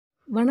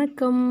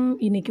வணக்கம்.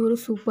 இன்றைக்கி ஒரு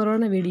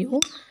சூப்பரான வீடியோ.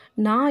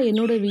 நான்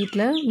என்னோடய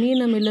வீட்டில் மீன்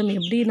அமிலம்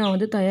எப்படி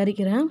நான்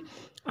தயாரிக்கிறேன்,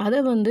 அதை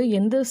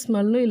எந்த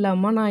ஸ்மெல்லும்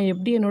இல்லாமல் நான்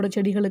எப்படி என்னோடய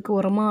செடிகளுக்கு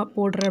உரமாக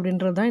போடுறேன்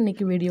அப்படின்றது தான்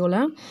இன்றைக்கி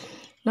வீடியோவில்.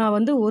 நான்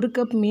 1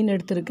 கப் மீன்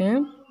எடுத்திருக்கேன்.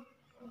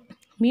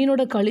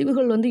 மீனோட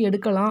கழிவுகள்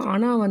எடுக்கலாம்,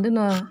 ஆனால்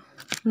நான்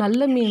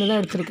நல்ல மீன் தான்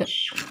எடுத்திருக்கேன்.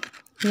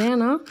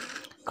 ஏன்னா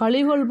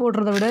கழிவுகள்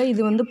போடுறத விட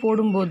இது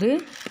போடும்போது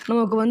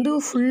நமக்கு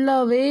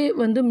ஃபுல்லாகவே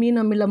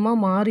மீன்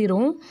அமிலமாக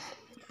மாறிடும்.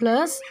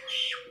 ப்ளஸ்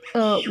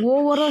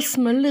ஓவராக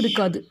ஸ்மெல்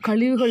இருக்காது.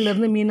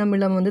 கழிவுகள்லேருந்து மீன்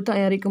அமிலம்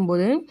தயாரிக்கும்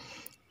போது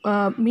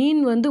மீன்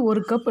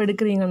 1 கப்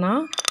எடுக்கிறீங்கன்னா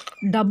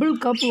டபுள்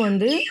கப்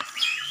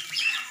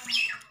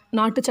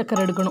நாட்டு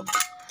சக்கரை எடுக்கணும்.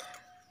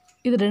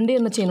 இது ரெண்டும்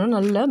என்ன செய்யணும்,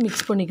 நல்லா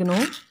மிக்ஸ்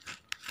பண்ணிக்கணும்.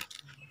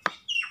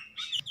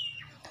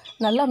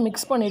 நல்லா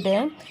மிக்ஸ் பண்ணிவிட்டு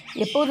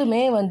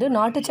எப்போதுமே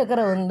நாட்டு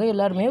சக்கரை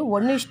எல்லாருமே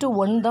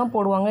 1:1 தான்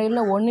போடுவாங்க,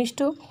 இல்லை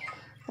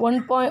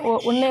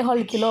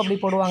 1:1.5 கிலோ அப்படி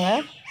போடுவாங்க.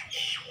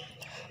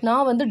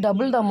 நான்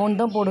டபுள் த அமௌண்ட்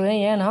தான் போடுவேன்.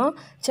 ஏன்னா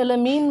சில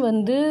மீன்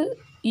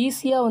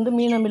ஈஸியாக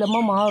மீன்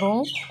அமிலமாக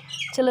மாறும்,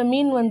 சில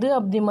மீன்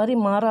அப்படி மாதிரி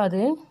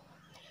மாறாது.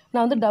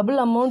 நான் டபுள்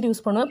அமௌண்ட்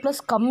யூஸ் பண்ணுவேன்.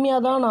 ப்ளஸ்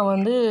கம்மியாக தான்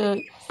நான்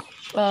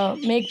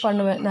மேக்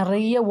பண்ணுவேன்.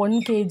 நிறைய 1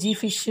 kg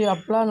ஃபிஷ்ஷு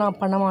அப்படிலாம் நான்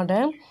பண்ண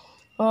மாட்டேன்.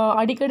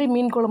 அடிக்கடி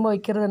மீன் குழம்பு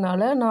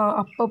வைக்கிறதுனால நான்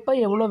அப்பப்போ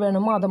எவ்வளோ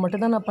வேணுமோ அதை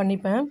மட்டும் தான் நான்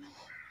பண்ணிப்பேன்.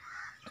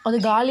 அது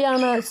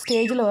காலியான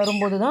ஸ்டேஜில்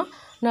வரும்போது தான்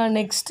நான்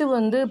நெக்ஸ்ட்டு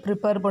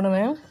ப்ரிப்பேர்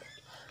பண்ணுவேன்.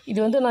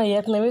 இது நான்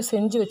ஏற்கனவே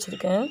செஞ்சு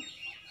வச்சுருக்கேன்.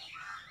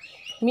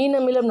 மீன்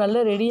அமிலம் நல்லா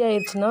ரெடி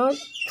ஆயிடுச்சுன்னா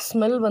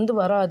ஸ்மெல்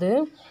வராது.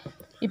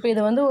 இப்போ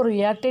இதை ஒரு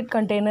ஏர்டைட்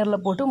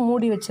கண்டெய்னரில் போட்டு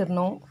மூடி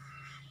வச்சிடணும்.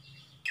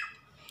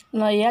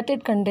 நான்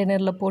ஏர்டைட்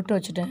கண்டெய்னரில் போட்டு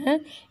வச்சுட்டேன்.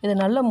 இதை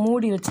நல்லா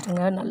மூடி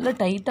வச்சுட்டுங்க, நல்லா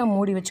டைட்டாக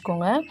மூடி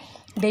வச்சுக்கோங்க.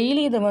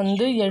 டெய்லி இதை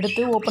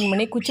எடுத்து ஓப்பன்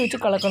பண்ணி குச்சி வச்சு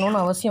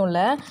கலக்கணும்னு அவசியம்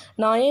இல்லை.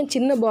 நான் ஏன்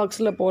சின்ன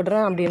பாக்ஸில்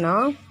போடுறேன் அப்படின்னா,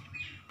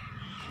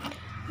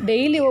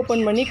 டெய்லி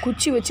ஓப்பன் பண்ணி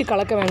குச்சி வச்சு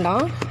கலக்க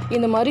வேண்டாம்,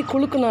 இந்த மாதிரி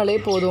குலுக்குனாலே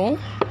போதும்.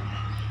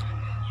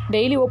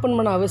 டெய்லி ஓப்பன்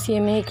பண்ண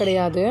அவசியமே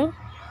கிடையாது.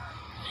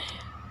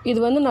 இது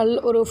நல்ல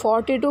ஒரு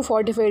 40 to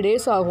 45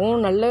 days ஆகும்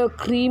நல்ல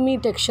க்ரீமி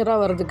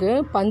டெக்ஸ்சராக வர்றதுக்கு.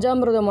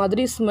 பஞ்சாமிர்தம்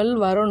மாதிரி ஸ்மெல்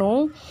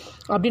வரணும்.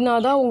 அப்படின்னா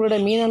தான் உங்களோட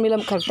மீன்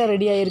அமிலம் கரெக்டாக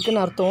ரெடி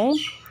ஆகிருக்குன்னு அர்த்தம்.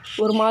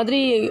 ஒரு மாதிரி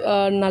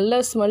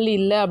நல்ல ஸ்மெல்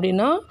இல்லை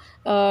அப்படின்னா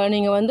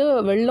நீங்கள்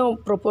வெல்லம்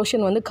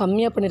ப்ரொப்போர்ஷன்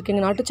கம்மியாக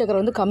பண்ணியிருக்கீங்க, நாட்டு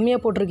சக்கரை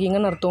கம்மியாக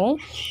போட்டிருக்கீங்கன்னு அர்த்தம்.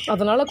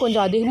 அதனால்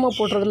கொஞ்சம் அதிகமாக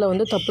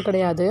போடுறதுல தப்பு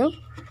கிடையாது.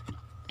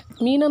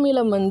 மீன்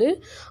அமிலம்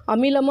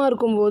அமிலமாக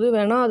இருக்கும்போது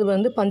வேணால்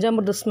அது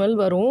பஞ்சாமிர்த ஸ்மெல்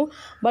வரும்.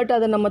 பட்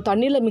அதை நம்ம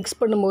தண்ணியில் மிக்ஸ்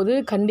பண்ணும்போது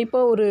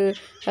கண்டிப்பாக ஒரு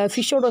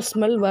ஃபிஷ்ஷோட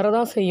ஸ்மெல்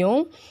வரதான்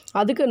செய்யும்.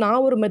 அதுக்கு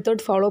நான் ஒரு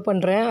மெத்தட் ஃபாலோ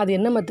பண்ணுறேன். அது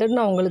என்ன மெத்தட்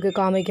நான் உங்களுக்கு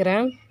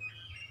காமிக்கிறேன்.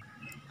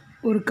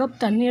 1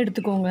 கப் தண்ணி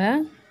எடுத்துக்கோங்க.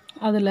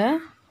 அதில்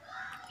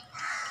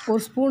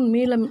 1 ஸ்பூன்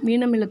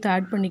மீன் அமிலத்தை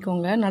ஆட்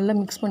பண்ணிக்கோங்க. நல்லா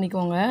மிக்ஸ்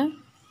பண்ணிக்கோங்க.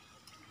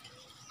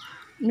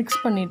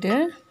 மிக்ஸ் பண்ணிவிட்டு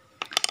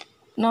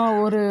நான்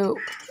ஒரு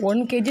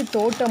 1 kg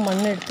தோட்ட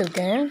மண்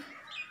எடுத்திருக்கேன்.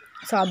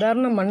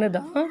 சாதாரண மண்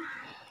தான்.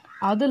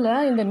 அதில்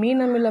இந்த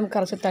மீன் அமிலம்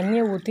கரைச்ச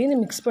தண்ணியை ஊற்றி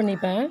மிக்ஸ்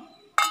பண்ணிப்பேன்.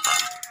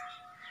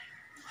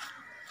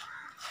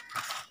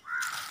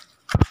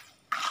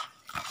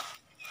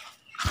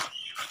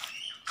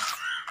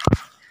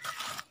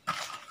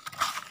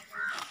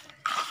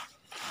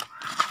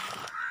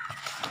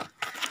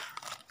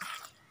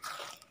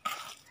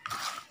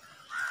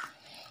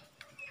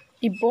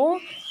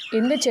 இப்போது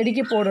எந்த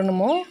செடிக்கு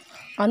போடணுமோ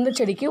அந்த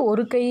செடிக்கு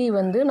ஒரு கை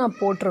நான்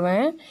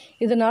போட்டுருவேன்.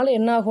 இதனால்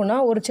என்ன ஆகும்னா,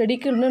 ஒரு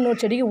செடிக்கு இன்னொரு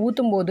செடிக்கு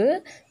ஊற்றும்போது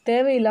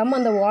தேவையில்லாமல்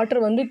அந்த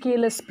வாட்டர்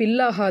கீழே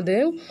ஸ்பில் ஆகாது.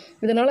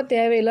 இதனால்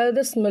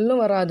தேவையில்லாத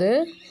ஸ்மெல்லும் வராது.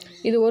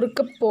 இது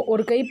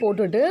 1 கை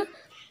போட்டுட்டு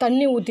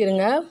தண்ணி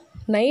ஊற்றிடுங்க.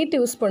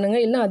 நைட்டு யூஸ்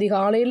பண்ணுங்கள், இல்லை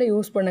அதிகாலையில்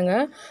யூஸ்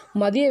பண்ணுங்கள்,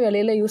 மதிய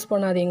வேளையில் யூஸ்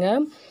பண்ணாதீங்க.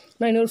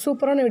 நான் இன்னொரு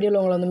சூப்பரான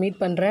வீடியோவில் உங்களை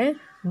மீட் பண்ணுறேன்.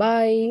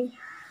 பாய்.